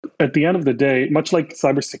at the end of the day, much like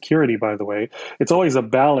cybersecurity, by the way, it's always a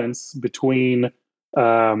balance between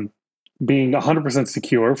um, being 100%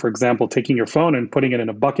 secure, for example, taking your phone and putting it in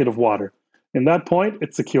a bucket of water. In that point,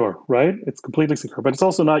 it's secure, right? It's completely secure, but it's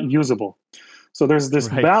also not usable. So there's this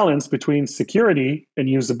Right. balance between security and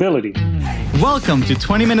usability. Welcome to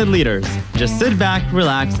 20-Minute Leaders. Just sit back,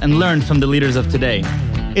 relax, and learn from the leaders of today.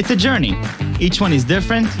 It's a journey. Each one is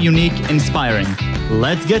different, unique, inspiring.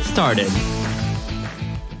 Let's get started.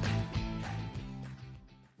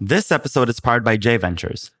 This episode is powered by J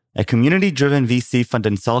Ventures, a community-driven VC fund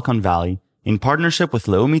in Silicon Valley, in partnership with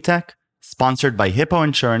Leumi Tech, sponsored by Hippo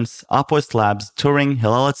Insurance, Upwest Labs, Turing,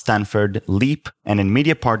 Hillel at Stanford, Leap, and in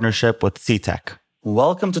media partnership with CTech.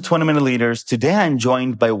 Welcome to 20-Minute Leaders. Today I'm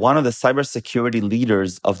joined by one of the cybersecurity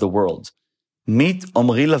leaders of the world. Meet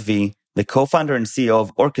Omri Lavi, the co-founder and CEO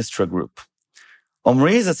of Orchestra Group.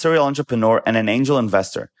 Omri is a serial entrepreneur and an angel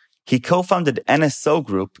investor. He co-founded NSO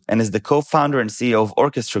Group and is the co-founder and CEO of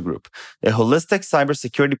Orchestra Group, a holistic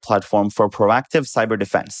cybersecurity platform for proactive cyber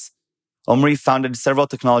defense. Omri founded several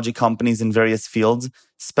technology companies in various fields,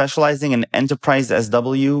 specializing in enterprise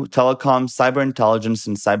SW, telecom, cyber intelligence,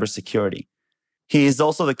 and cybersecurity. He is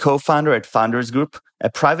also the co-founder at Founders Group,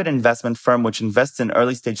 a private investment firm which invests in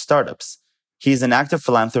early-stage startups. He is an active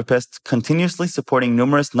philanthropist, continuously supporting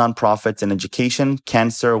numerous nonprofits in education,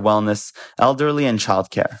 cancer, wellness, elderly, and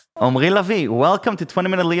childcare. Omri Lavi, welcome to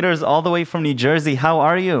 20-Minute Leaders all the way from New Jersey. How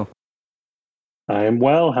are you? I am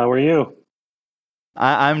well. How are you?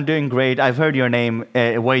 I'm doing great. I've heard your name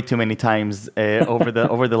way too many times over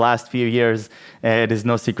the last few years. It is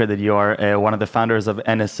no secret that you are one of the founders of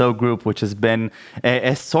NSO Group, which has been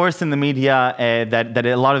a source in the media that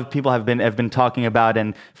a lot of people have been talking about.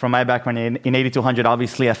 And from my background in 8200,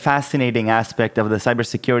 obviously a fascinating aspect of the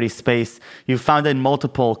cybersecurity space. You founded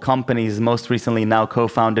multiple companies, most recently now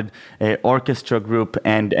co-founded Orchestra Group,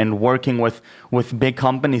 and working with big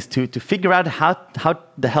companies to figure out how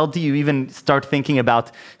the hell do you even start thinking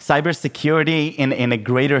about cybersecurity in a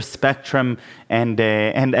greater spectrum, and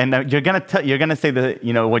you're gonna say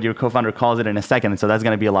what your co-founder calls it in a second, so that's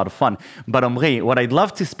gonna be a lot of fun. But Omri, what I'd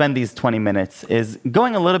love to spend these 20 minutes is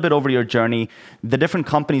going a little bit over your journey, the different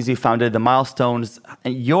companies you founded, the milestones,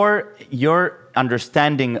 your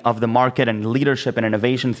understanding of the market and leadership and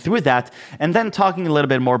innovation through that, and then talking a little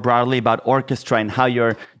bit more broadly about Orchestra and how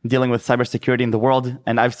you're dealing with cybersecurity in the world.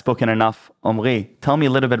 And I've spoken enough. Omri, tell me a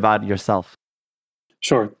little bit about yourself.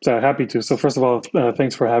 Sure, happy to. So first of all,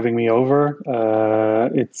 thanks for having me over.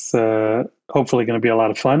 It's hopefully going to be a lot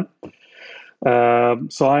of fun.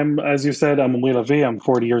 So as you said, I'm Omri Lavi. I'm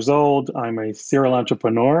 40 years old. I'm a serial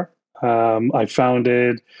entrepreneur. I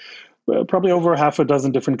founded probably over half a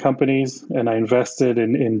dozen different companies, and I invested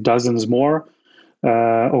in dozens more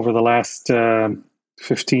over the last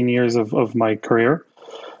 15 years of my career.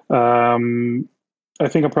 I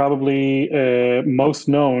think I'm probably most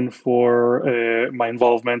known for my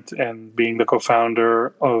involvement and being the co-founder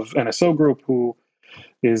of NSO Group, who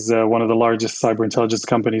is one of the largest cyber intelligence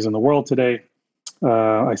companies in the world today.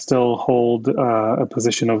 I still hold a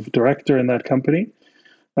position of director in that company.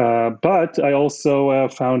 But I also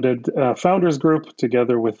founded Founders Group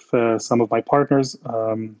together with some of my partners,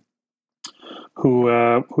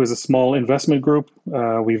 who is a small investment group.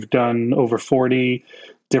 We've done over 40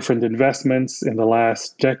 different investments in the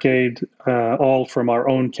last decade, all from our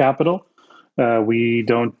own capital. We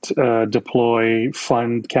don't deploy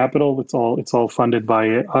fund capital. It's all funded by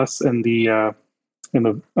us and the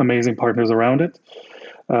amazing partners around it.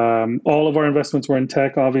 All of our investments were in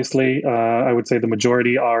tech, obviously. I would say the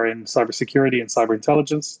majority are in cybersecurity and cyber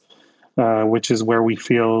intelligence, which is where we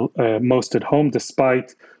feel most at home,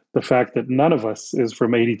 despite the fact that none of us is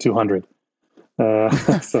from 8200.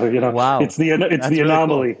 So Wow, it's that's the really cool.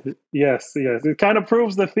 anomaly. Yes, yes. It kind of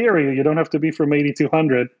proves the theory. You don't have to be from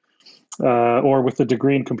 8200 or with a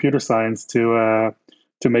degree in computer science to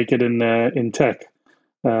make it in tech.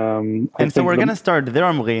 I And so think we're the gonna start there,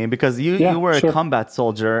 Omri, because you Yeah, were a sure. combat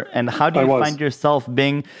soldier, and I was. how do you find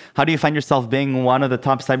yourself being one of the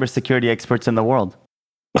top cybersecurity experts in the world?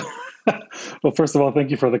 Well, first of all, thank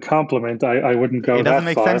you for the compliment. I wouldn't go It doesn't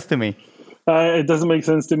that make sense far. to me. It doesn't make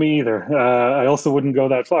sense to me either. I also wouldn't go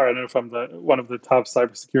that far. I don't know if I'm one of the top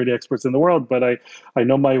cybersecurity experts in the world, but I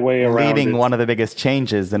know my way around Leading it. one of the biggest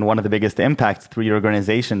changes and one of the biggest impacts through your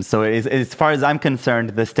organization. So, as far as I'm concerned,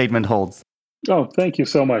 the statement holds. Oh, thank you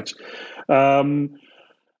so much. Um,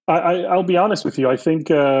 I'll be honest with you. I think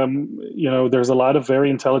there's a lot of very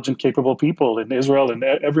intelligent, capable people in Israel and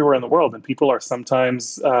everywhere in the world, and people are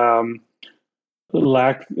sometimes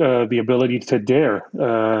lack the ability to dare.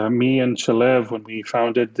 Me and Shalev, when we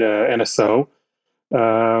founded NSO,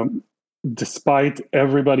 despite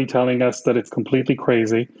everybody telling us that it's completely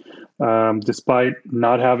crazy, despite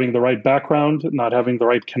not having the right background, not having the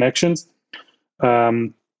right connections,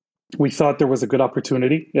 um, we thought there was a good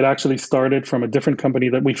opportunity. It actually started from a different company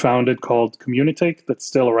that we founded called Communitake, that's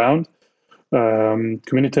still around.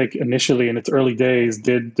 Communitake initially in its early days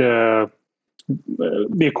did the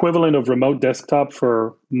equivalent of remote desktop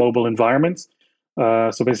for mobile environments.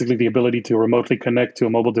 So basically, the ability to remotely connect to a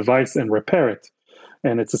mobile device and repair it.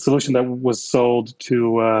 And it's a solution that was sold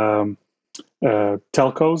to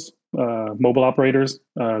telcos, mobile operators,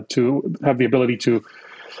 to have the ability to,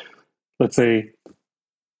 let's say,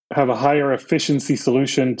 have a higher efficiency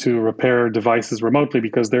solution to repair devices remotely,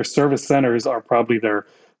 because their service centers are probably their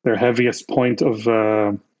heaviest point of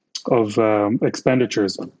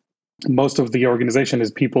expenditures. Most of the organization is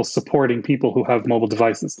people supporting people who have mobile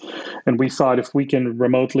devices, and we thought if we can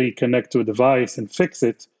remotely connect to a device and fix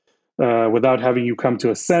it without having you come to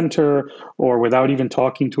a center or without even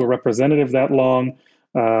talking to a representative that long,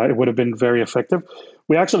 it would have been very effective.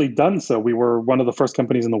 We actually done so. We were one of the first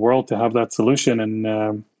companies in the world to have that solution,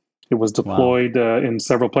 and it was Wow. deployed in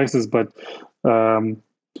several places. But um,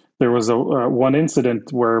 there was a one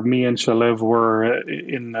incident where me and Shalev were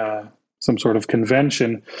in some sort of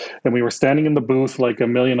convention, and we were standing in the booth like a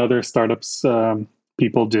million other startups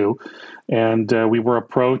people do, and we were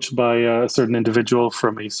approached by a certain individual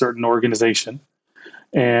from a certain organization,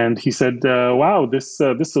 and he said, "Wow, this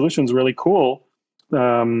solution is really cool."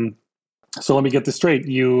 Um, so let me get this straight.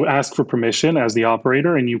 You ask for permission as the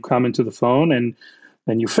operator, and you come into the phone and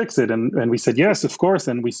you fix it. And we said, yes, of course.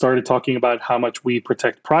 And we started talking about how much we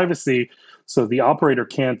protect privacy. So the operator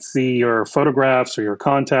can't see your photographs or your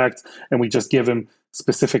contacts. And we just give him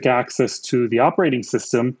specific access to the operating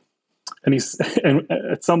system. And and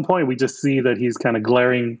at some point we just see that he's kind of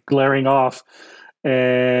glaring off.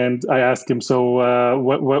 And I ask him, so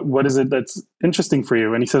what is it that's interesting for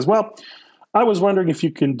you? And he says, well, I was wondering if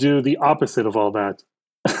you can do the opposite of all that.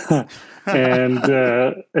 And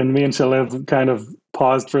me and Shalev kind of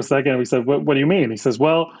paused for a second, and we said, what do you mean? He says,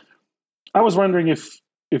 well, I was wondering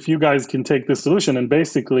if you guys can take this solution and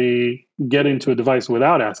basically get into a device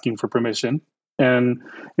without asking for permission, and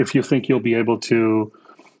if you think you'll be able to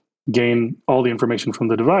gain all the information from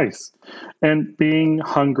the device. And being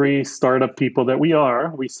hungry startup people that we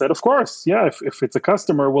are, we said, of course, yeah, if it's a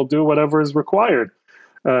customer, we'll do whatever is required.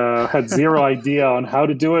 Had zero idea on how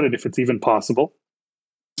to do it and if it's even possible.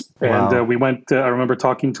 And Wow. we went, I remember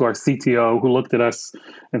talking to our CTO, who looked at us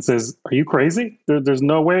and says, are you crazy? There's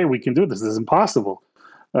no way we can do this. This is impossible.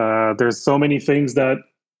 There's so many things that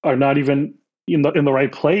are not even in the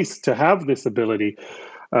right place to have this ability.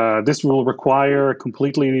 This will require a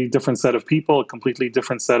completely different set of people, a completely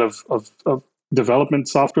different set of development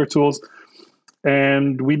software tools.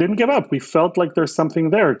 And we didn't give up. We felt like there's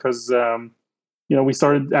something there because we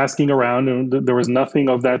started asking around, and there was nothing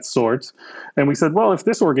of that sort. And we said, well, if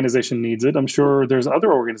this organization needs it, I'm sure there's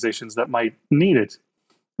other organizations that might need it.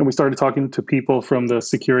 And we started talking to people from the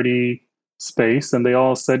security space, and they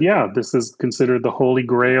all said, yeah, this is considered the holy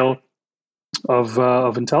grail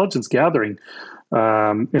of intelligence gathering.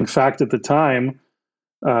 In fact, at the time,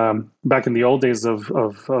 back in the old days of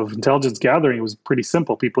intelligence gathering, it was pretty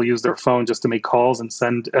simple. People used their phone just to make calls and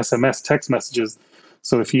send SMS text messages.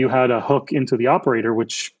 So if you had a hook into the operator,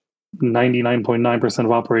 which 99.9%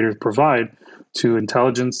 of operators provide to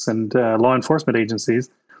intelligence and law enforcement agencies,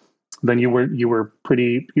 then you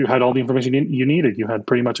had all the information you needed. You had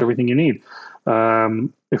pretty much everything you need.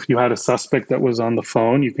 If you had a suspect that was on the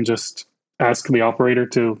phone, you can just ask the operator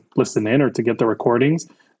to listen in or to get the recordings,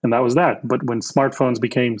 and that was that. But when smartphones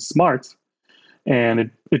became smart, and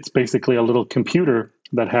it's basically a little computer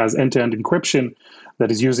that has end-to-end encryption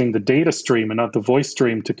that is using the data stream and not the voice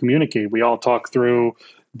stream to communicate. We all talk through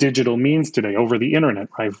digital means today over the internet,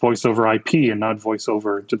 right? Voice over IP and not voice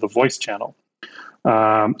over to the voice channel.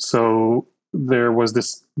 So there was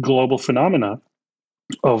this global phenomena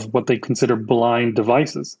of what they consider blind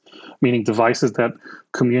devices, meaning devices that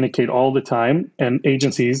communicate all the time, and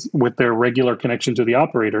agencies with their regular connection to the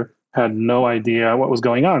operator had no idea what was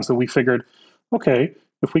going on. So we figured, okay,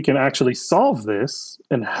 if we can actually solve this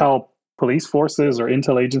and help police forces or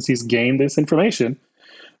intel agencies gain this information,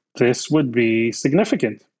 this would be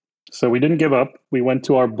significant. So we didn't give up. We went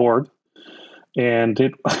to our board,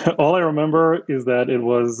 and all I remember is that it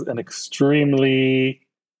was an extremely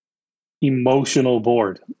emotional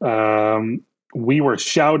board. We were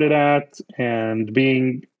shouted at, and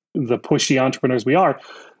being the pushy entrepreneurs we are,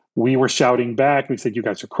 we were shouting back. We said, you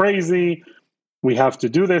guys are crazy. We have to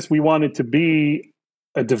do this. We wanted to be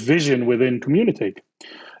a division within Communitake.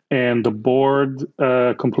 and the board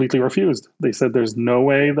completely refused. They said, there's no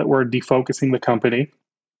way that we're defocusing the company.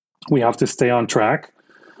 We have to stay on track.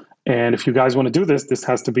 And if you guys want to do this, this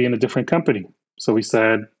has to be in a different company. So we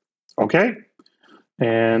said, okay.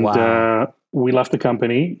 And Wow. we left the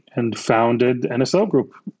company and founded NSO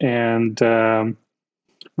Group. And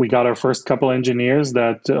we got our first couple engineers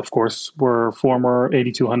that, of course, were former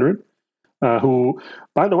 8200, who,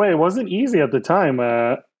 by the way, it wasn't easy at the time.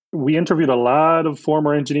 We interviewed a lot of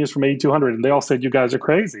former engineers from 8200, and they all said, you guys are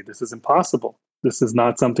crazy. This is impossible. This is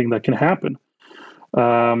not something that can happen.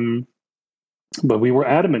 But we were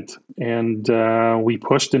adamant, and we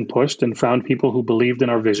pushed and found people who believed in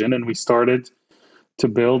our vision, and we started to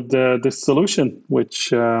build this solution,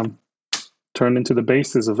 which turned into the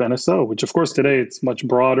basis of NSO, which of course today it's much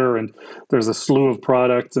broader, and there's a slew of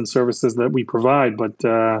products and services that we provide, but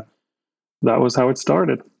that was how it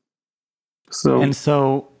started. And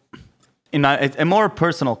so, a more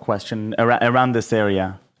personal question around this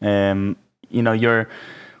area. When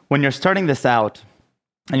you're starting this out,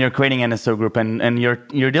 and you're creating NSO Group, and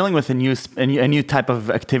you're dealing with a new type of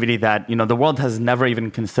activity that the world has never even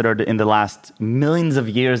considered in the last millions of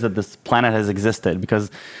years that this planet has existed, because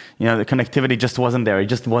the connectivity just wasn't there. It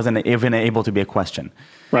just wasn't even able to be a question.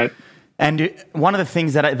 Right. And one of the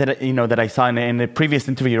things that I saw in the previous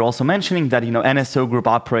interview, you're also mentioning that NSO Group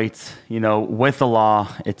operates with the law.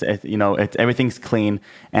 It's everything's clean,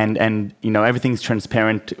 and everything's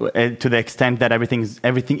transparent to the extent that everything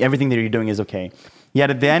that you're doing is okay. Yet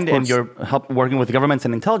at the end, and you're working with governments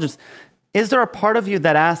and intelligence, is there a part of you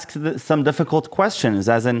that asks some difficult questions,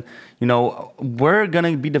 as in, we're going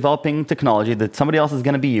to be developing technology that somebody else is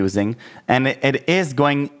going to be using, and it is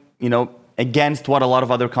going, against what a lot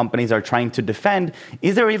of other companies are trying to defend?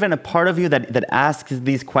 Is there even a part of you that asks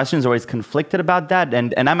these questions or is conflicted about that?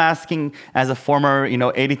 And I'm asking as a former,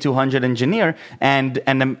 8200 engineer, and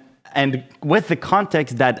with the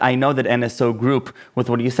context that I know that NSO Group, with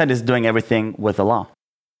what you said, is doing everything with the law.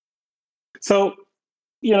 So,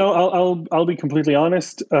 I'll be completely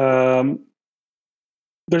honest. There's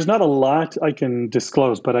not a lot I can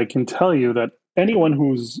disclose, but I can tell you that anyone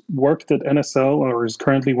who's worked at NSO or is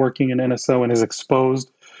currently working in NSO and is exposed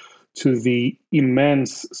to the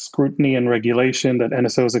immense scrutiny and regulation that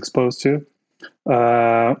NSO is exposed to,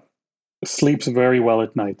 sleeps very well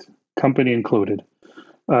at night, company included.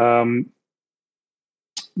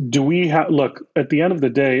 Do we have, look, at the end of the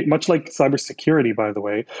day, much like cybersecurity, by the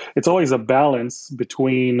way, it's always a balance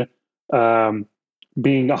between being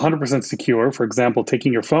 100% secure, for example,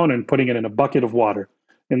 taking your phone and putting it in a bucket of water.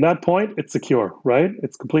 In that point, it's secure, right?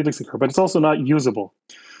 It's completely secure, but it's also not usable.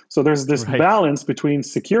 So there's this balance between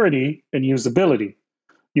security and usability.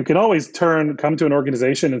 You can always come to an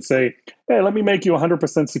organization and say, hey, let me make you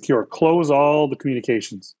 100% secure. Close all the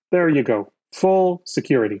communications. There you go. Full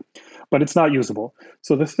security. But it's not usable.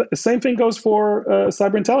 So the same thing goes for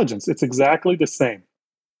cyber intelligence. It's exactly the same.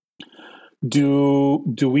 Do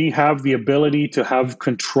we have the ability to have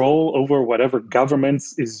control over whatever government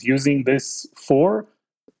is using this for?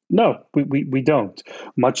 No, we don't.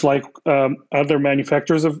 Much like other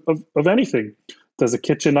manufacturers of anything. Does a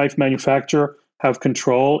kitchen knife manufacturer have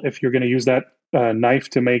control if you're going to use that knife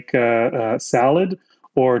to make a salad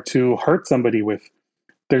or to hurt somebody with?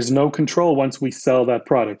 There's no control once we sell that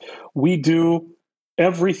product. We do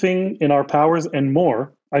everything in our powers and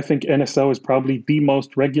more. I think NSO is probably the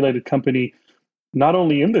most regulated company, not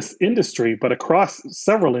only in this industry, but across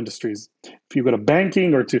several industries. If you go to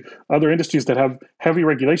banking or to other industries that have heavy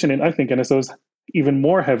regulation, and I think NSO is even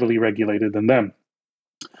more heavily regulated than them.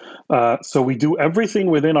 So we do everything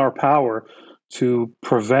within our power to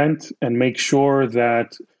prevent and make sure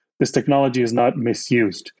that this technology is not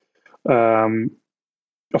misused.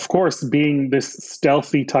 Of course, being this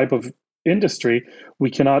stealthy type of industry, we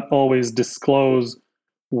cannot always disclose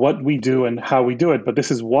what we do and how we do it. But this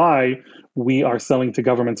is why we are selling to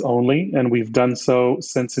governments only, and we've done so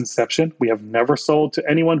since inception. We have never sold to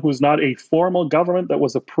anyone who is not a formal government that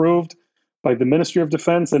was approved by the Ministry of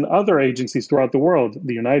Defense and other agencies throughout the world.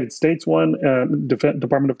 The United States one,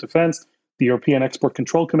 Department of Defense, the European Export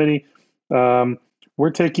Control Committee.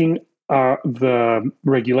 We're taking the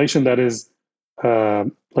regulation that is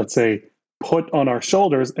let's say, put on our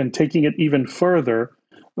shoulders and taking it even further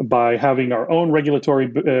by having our own regulatory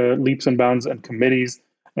leaps and bounds and committees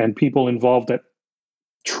and people involved that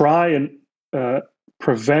try and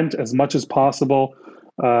prevent as much as possible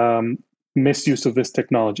misuse of this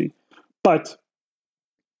technology. But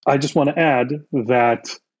I just want to add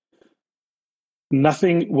that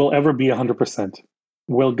nothing will ever be 100%.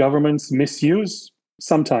 Will governments misuse?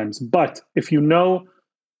 Sometimes. But if you know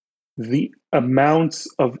the amounts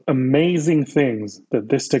of amazing things that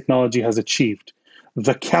this technology has achieved,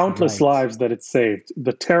 the countless Right. lives that it saved,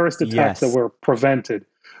 the terrorist attacks that Yes. were prevented,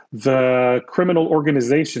 the criminal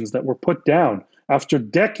organizations that were put down after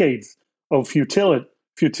decades of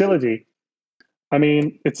futility. I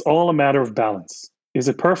mean, it's all a matter of balance. Is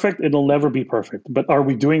it perfect? It'll never be perfect. But are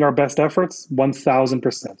we doing our best efforts?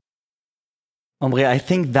 1000%. Omri, I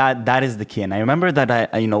think that that is the key, and I remember that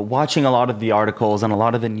watching a lot of the articles and a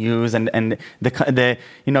lot of the news and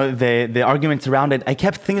the arguments around it. I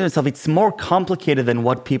kept thinking to myself, it's more complicated than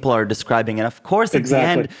what people are describing, and of course, at the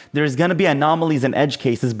Exactly. end, there's going to be anomalies and edge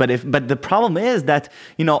cases. But the problem is that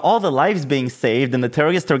all the lives being saved and the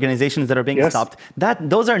terrorist organizations that are being Yes. stopped, that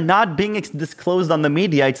those are not being disclosed on the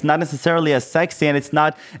media. It's not necessarily as sexy, and it's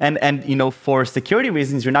not, and for security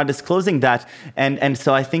reasons, you're not disclosing that, and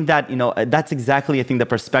so I think that that's exactly, I think, the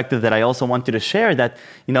perspective that I also wanted to share, that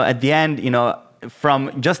at the end,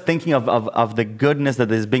 from just thinking of the goodness that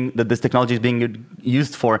this technology is being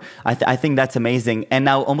used for, I think that's amazing. And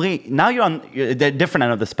now, Omri, now you're on the different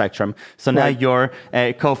end of the spectrum. So now Right. you're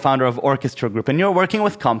a co-founder of Orchestra Group, and you're working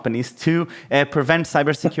with companies to prevent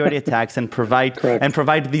cybersecurity attacks and Correct.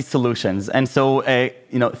 provide these solutions. And so,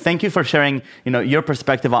 thank you for sharing your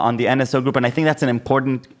perspective on the NSO Group. And I think that's an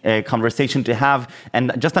important conversation to have,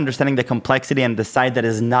 and just understanding the complexity and the side that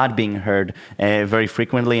is not being heard very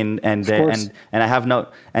frequently. Of course. And I have no,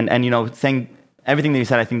 and saying everything that you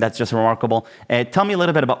said, I think that's just remarkable. Tell me a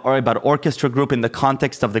little bit about Orchestra Group in the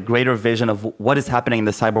context of the greater vision of what is happening in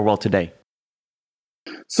the cyber world today.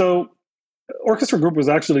 So, Orchestra Group was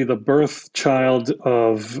actually the birth child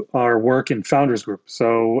of our work in Founders Group.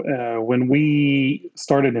 So, when we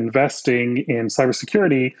started investing in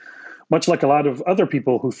cybersecurity, much like a lot of other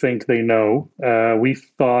people who think they know, we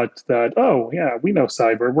thought that, oh, yeah, we know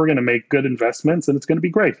cyber. We're going to make good investments and it's going to be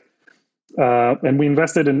great. And we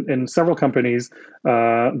invested in several companies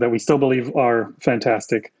that we still believe are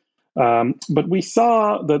fantastic. But we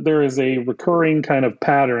saw that there is a recurring kind of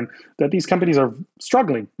pattern that these companies are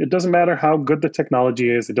struggling. It doesn't matter how good the technology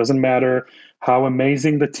is, it doesn't matter how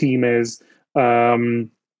amazing the team is. There's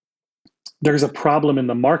a problem in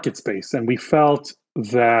the market space. And we felt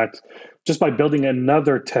that just by building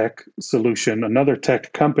another tech solution, another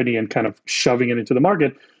tech company, and kind of shoving it into the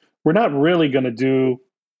market, we're not really going to do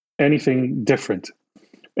anything different.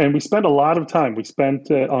 And we spent a lot of time. We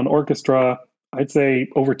spent on Orchestra, I'd say,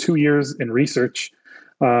 over 2 years in research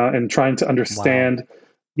and trying to Wow. understand,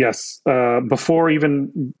 yes, before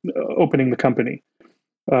even opening the company.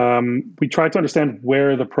 We tried to understand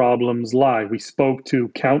where the problems lie. We spoke to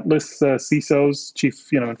countless CISOs,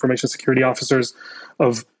 chief, information security officers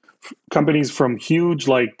of companies from huge,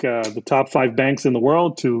 like the top 5 banks in the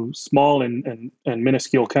world, to small and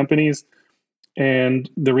minuscule companies. And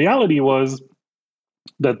the reality was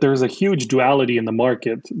that there's a huge duality in the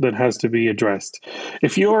market that has to be addressed.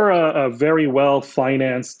 If you're a very well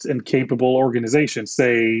financed and capable organization,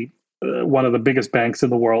 say one of the biggest banks in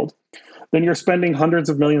the world, then you're spending hundreds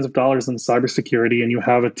of millions of dollars in cybersecurity and you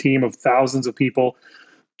have a team of thousands of people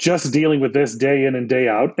just dealing with this day in and day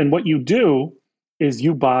out. And what you do is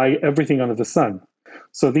you buy everything under the sun.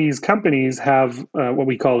 So these companies have what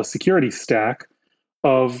we call a security stack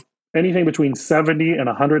of anything between 70 and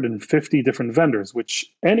 150 different vendors, which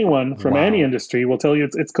anyone from any Wow. industry will tell you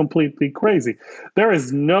it's completely crazy. There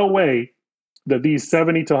is no way that these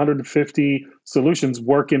 70 to 150 solutions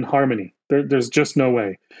work in harmony. There's just no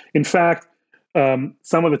way. In fact,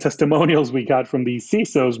 some of the testimonials we got from these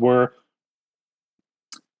CISOs were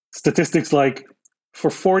statistics like, for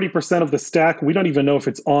 40% of the stack, we don't even know if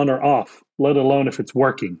it's on or off, let alone if it's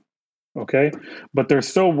working. Okay. But they're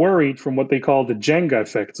so worried from what they call the Jenga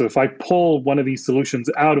effect. So if I pull one of these solutions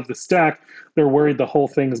out of the stack, they're worried the whole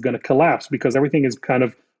thing is going to collapse because everything is kind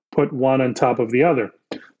of put one on top of the other.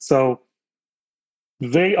 So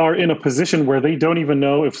they are in a position where they don't even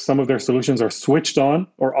know if some of their solutions are switched on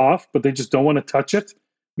or off, but they just don't want to touch it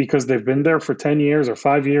because they've been there for 10 years or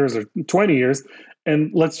 5 years or 20 years.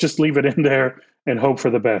 And let's just leave it in there and hope for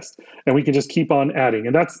the best. And we can just keep on adding.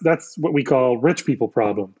 And that's what we call rich people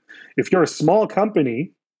problem. If you're a small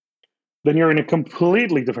company, then you're in a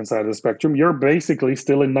completely different side of the spectrum. You're basically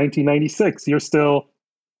still in 1996. You're still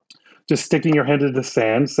just sticking your head in the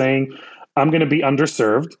sand saying, I'm going to be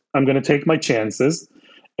underserved. I'm going to take my chances.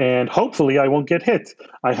 And hopefully I won't get hit.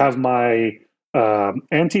 I have my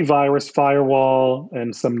antivirus firewall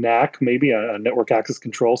and some NAC, maybe a network access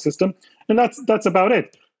control system. And that's about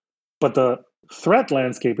it. But the threat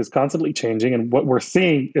landscape is constantly changing. And what we're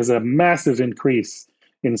seeing is a massive increase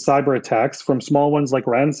in cyber attacks, from small ones like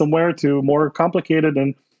ransomware to more complicated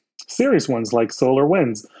and serious ones like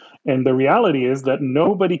SolarWinds. And the reality is that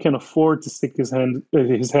nobody can afford to stick his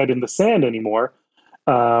head in the sand anymore.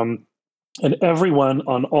 Um, and everyone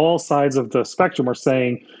on all sides of the spectrum are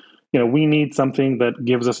saying, we need something that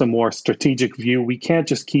gives us a more strategic view. We can't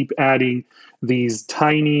just keep adding these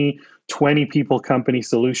tiny 20 people company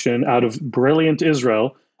solution out of brilliant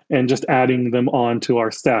Israel and just adding them onto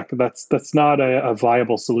our stack. That's not a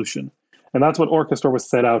viable solution. And that's what Orchestra was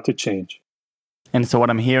set out to change. And so what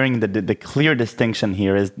I'm hearing, the clear distinction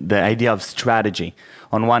here is the idea of strategy.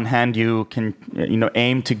 On one hand, you can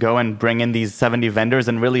aim to go and bring in these 70 vendors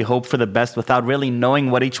and really hope for the best without really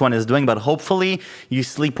knowing what each one is doing. But hopefully you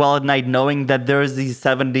sleep well at night knowing that there's these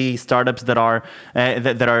 70 startups that are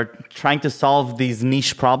that are trying to solve these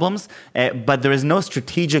niche problems. But there is no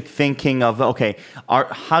strategic thinking of, okay,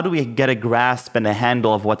 how do we get a grasp and a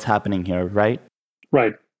handle of what's happening here, right?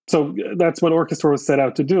 Right. So that's what Orchestra was set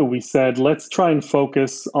out to do. We said, let's try and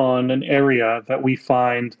focus on an area that we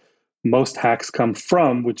find most hacks come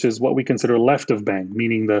from, which is what we consider left of bang,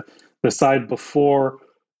 meaning the side before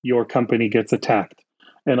your company gets attacked.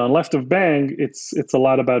 And on left of bang, it's a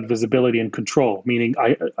lot about visibility and control, meaning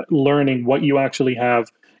learning what you actually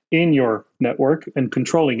have in your network and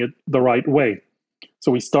controlling it the right way.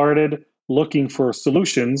 So we started looking for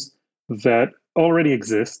solutions that already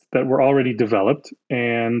exist, that were already developed,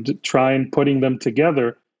 and try and putting them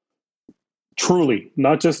together truly,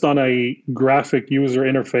 not just on a graphic user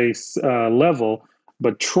interface level,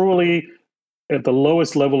 but truly at the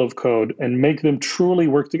lowest level of code and make them truly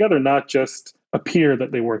work together, not just appear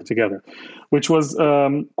that they work together, which was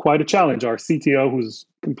quite a challenge. Our CTO, who's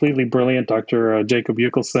completely brilliant, Dr. Jacob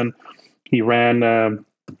Ukelson, he ran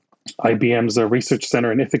IBM's research center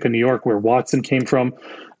in Ithaca, New York, where Watson came from.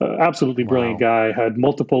 Absolutely brilliant guy, had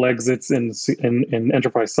multiple exits in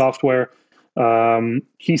enterprise software.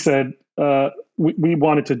 He said we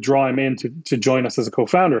wanted to draw him in to join us as a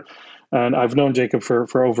co-founder. And I've known Jacob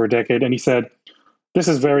for over a decade. And he said, this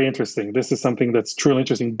is very interesting. This is something that's truly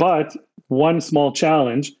interesting. But one small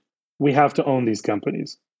challenge, we have to own these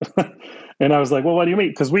companies. And I was like, well, what do you mean?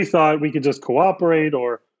 Because we thought we could just cooperate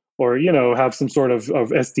or have some sort of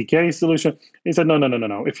SDK solution. He said,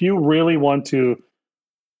 no. If you really want to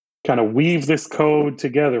kind of weave this code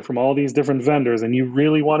together from all these different vendors and you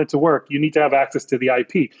really want it to work, you need to have access to the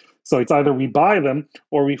IP. So it's either we buy them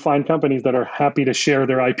or we find companies that are happy to share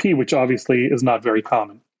their IP, which obviously is not very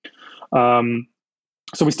common.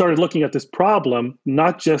 So we started looking at this problem,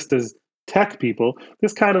 not just as tech people.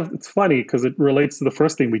 It's funny because it relates to the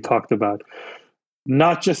first thing we talked about.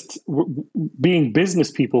 Not just being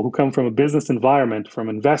business people who come from a business environment, from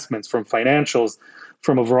investments, from financials,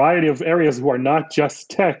 from a variety of areas who are not just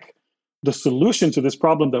tech. The solution to this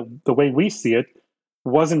problem, the way we see it,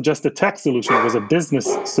 wasn't just a tech solution, it was a business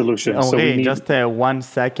solution. Okay, just 1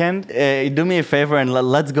 second. Do me a favor and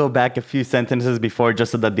let's go back a few sentences before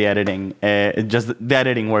just so that the editing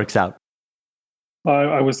works out.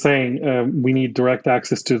 I was saying we need direct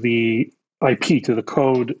access to the IP, to the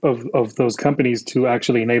code of those companies to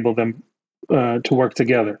actually enable them to work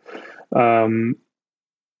together. I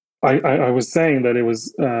was saying that it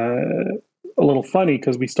was a little funny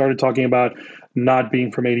because we started talking about not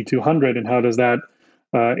being from 8200 and how does that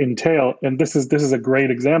entail. And this is a great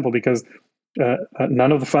example because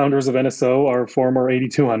none of the founders of NSO are former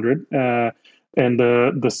 8200. And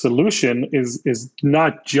the solution is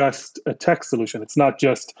not just a tech solution. It's not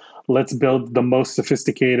just let's build the most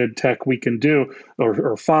sophisticated tech we can do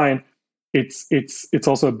or find. It's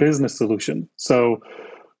also a business solution. So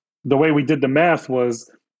the way we did the math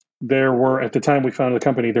was there were, at the time we founded the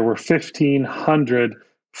company, there were 1,500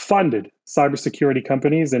 funded cybersecurity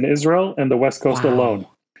companies in Israel and the West Coast alone,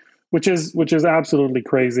 which is absolutely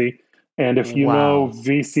crazy. And if you know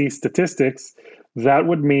VC statistics, that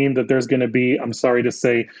would mean that there's going to be, I'm sorry to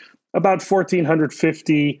say, about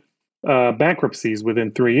 1,450 bankruptcies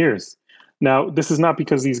within 3 years. Now, this is not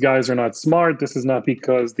because these guys are not smart. This is not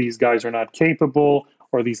because these guys are not capable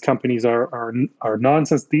or these companies are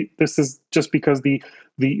nonsense. This is just because the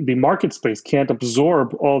market space can't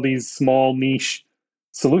absorb all these small niche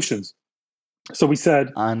solutions. So we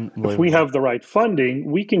said, if we have the right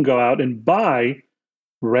funding, we can go out and buy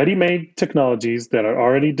ready-made technologies that are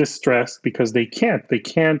already distressed because they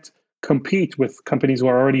can't compete with companies who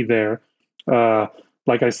are already there.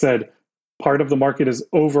 Like I said, part of the market is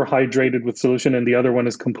overhydrated with solution and the other one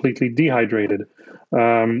is completely dehydrated.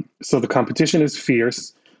 So the competition is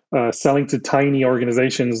fierce. Selling to tiny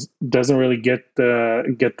organizations doesn't really get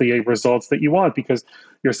the results that you want because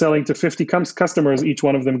you're selling to 50 customers, each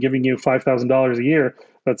one of them giving you $5,000 a year.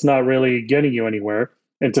 That's not really getting you anywhere.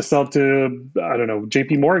 And to sell to, I don't know,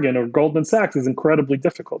 JP Morgan or Goldman Sachs is incredibly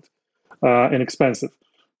difficult and expensive.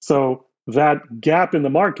 So that gap in the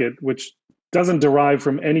market, which doesn't derive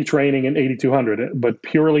from any training in 8200, but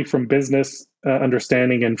purely from business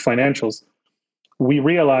understanding and financials, we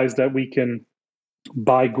realized that we can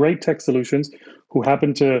buy great tech solutions who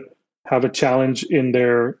happen to have a challenge in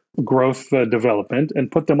their growth development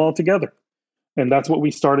and put them all together. And that's what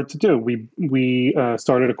we started to do. We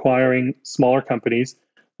started acquiring smaller companies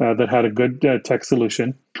that had a good tech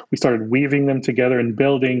solution. We started weaving them together and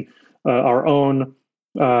building our own,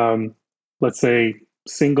 let's say,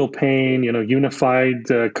 single pane, unified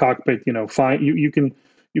cockpit. Fine. You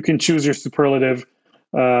can choose your superlative,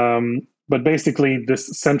 but basically this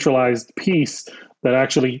centralized piece that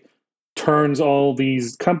actually turns all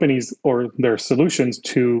these companies or their solutions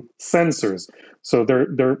to sensors. So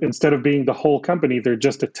they're instead of being the whole company, they're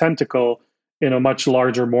just a tentacle in a much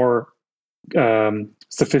larger, more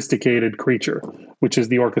sophisticated creature, which is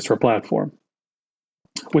the Orchestra platform,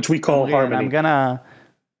 which we call Harmony.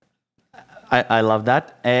 I love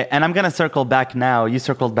that. And I'm going to circle back now. You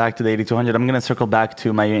circled back to the 8200. I'm going to circle back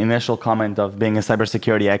to my initial comment of being a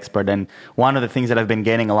cybersecurity expert. And one of the things that I've been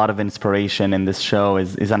gaining a lot of inspiration in this show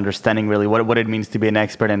is understanding really what it means to be an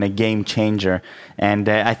expert and a game changer. And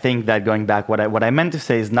I think that going back, what I meant to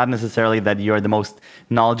say is not necessarily that you're the most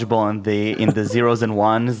knowledgeable in the zeros and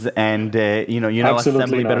ones and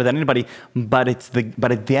assembly better than anybody, but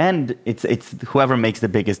at the end it's whoever makes the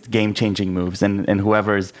biggest game changing moves and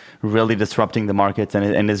whoever is really disrupting the markets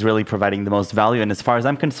and is really providing the most value. And as far as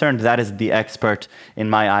I'm concerned, that is the expert in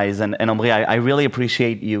my eyes. And Omri, I really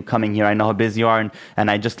appreciate you coming here. I know how busy you are, and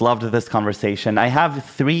I just loved this conversation. I have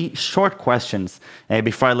 3 short questions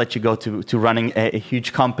before I let you go to running a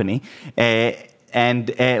huge company.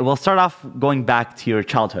 And we'll start off going back to your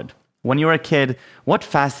childhood. When you were a kid, what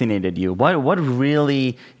fascinated you? What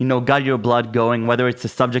really, got your blood going, whether it's a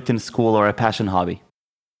subject in school or a passion hobby?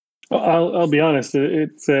 Well, I'll be honest.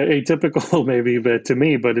 It's atypical, maybe, but to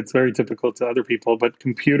me, but it's very typical to other people. But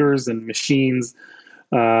computers and machines,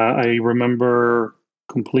 I remember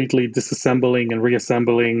completely disassembling and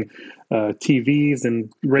reassembling TVs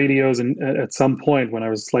and radios, and at some point when I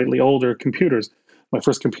was slightly older, computers. My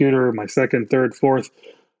first computer, my second, third, fourth.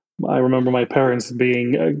 I remember my parents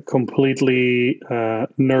being completely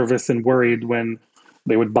nervous and worried when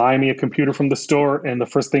they would buy me a computer from the store, and the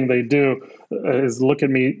first thing they do is look at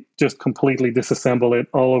me just completely disassemble it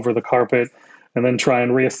all over the carpet, and then try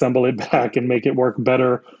and reassemble it back and make it work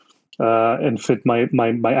better and fit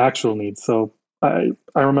my actual needs. So I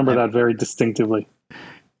remember that very distinctively.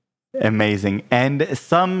 Amazing. And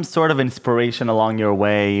some sort of inspiration along your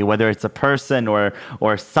way, whether it's a person or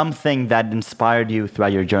something that inspired you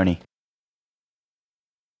throughout your journey?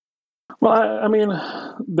 Well, I mean,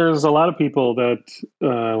 there's a lot of people that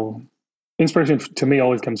inspiration to me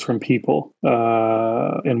always comes from people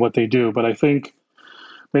and what they do. But I think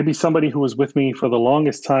maybe somebody who was with me for the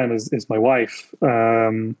longest time is my wife.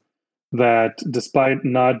 That despite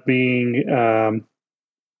not being,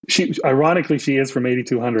 she ironically she is from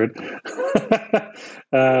 8200,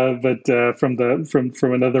 but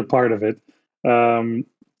from another part of it.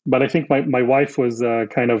 But I think my wife was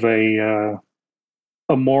kind of a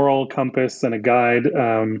moral compass and a guide.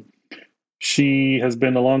 She has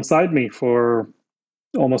been alongside me for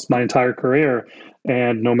almost my entire career,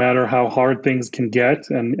 and no matter how hard things can get,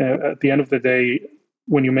 and at the end of the day,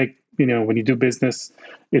 when you do business,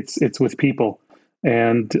 it's with people,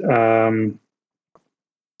 and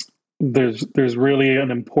there's really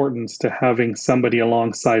an importance to having somebody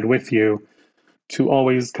alongside with you to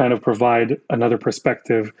always kind of provide another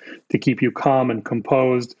perspective to keep you calm and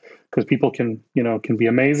composed, because people can be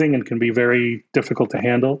amazing and can be very difficult to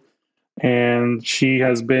handle. And she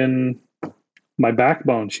has been my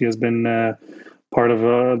backbone. She has been part of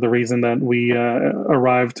the reason that we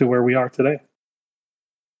arrived to where we are today.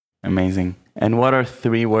 Amazing. And what are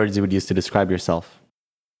 3 words you would use to describe yourself?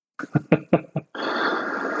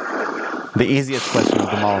 The easiest question of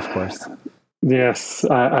them all, of course. Yes,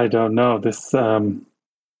 I don't know. This I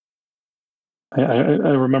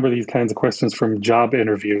remember these kinds of questions from job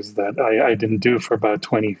interviews that I didn't do for about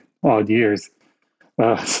 20 odd years.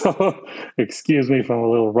 So excuse me if I'm a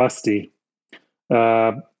little rusty.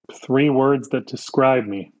 3 words that describe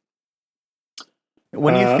me.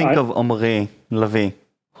 When you think of Omri Levy,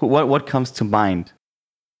 what comes to mind?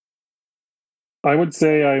 I would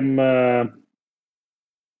say I'm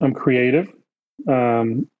creative.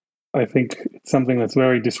 I think it's something that's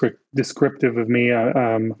very descriptive of me.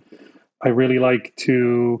 I really like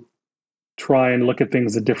to try and look at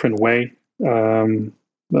things a different way.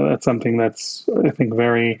 That's something that's, I think,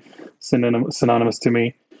 very synonymous to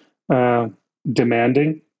me.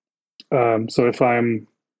 Demanding. So if I'm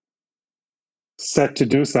set to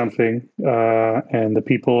do something, and the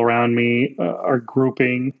people around me are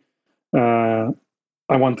grouping. I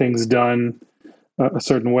want things done a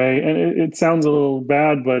certain way, and it sounds a little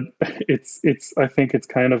bad, but it's. I think it's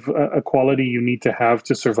kind of a quality you need to have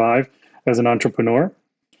to survive as an entrepreneur.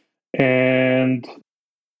 And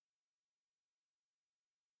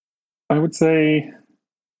I would say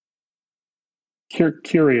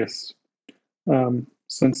curious.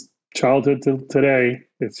 Since childhood to today,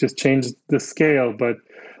 it's just changed the scale, but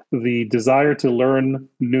the desire to learn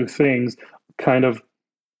new things kind of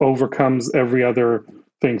overcomes every other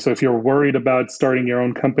thing. So if you're worried about starting your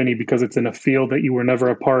own company because it's in a field that you were never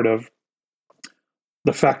a part of,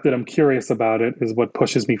 the fact that I'm curious about it is what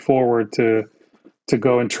pushes me forward to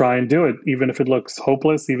go and try and do it, even if it looks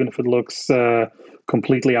hopeless, even if it looks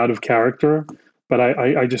completely out of character. But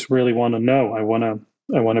I just really want to know. I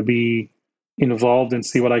want to be involved and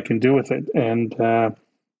see what I can do with it. And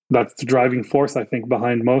that's the driving force, I think,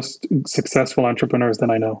 behind most successful entrepreneurs that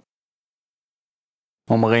I know.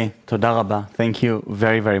 Omri, toda rabba. Thank you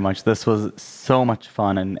very, very much. This was so much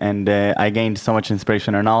fun, and I gained so much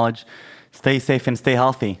inspiration and knowledge. Stay safe and stay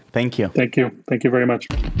healthy. Thank you. Thank you. Thank you very much.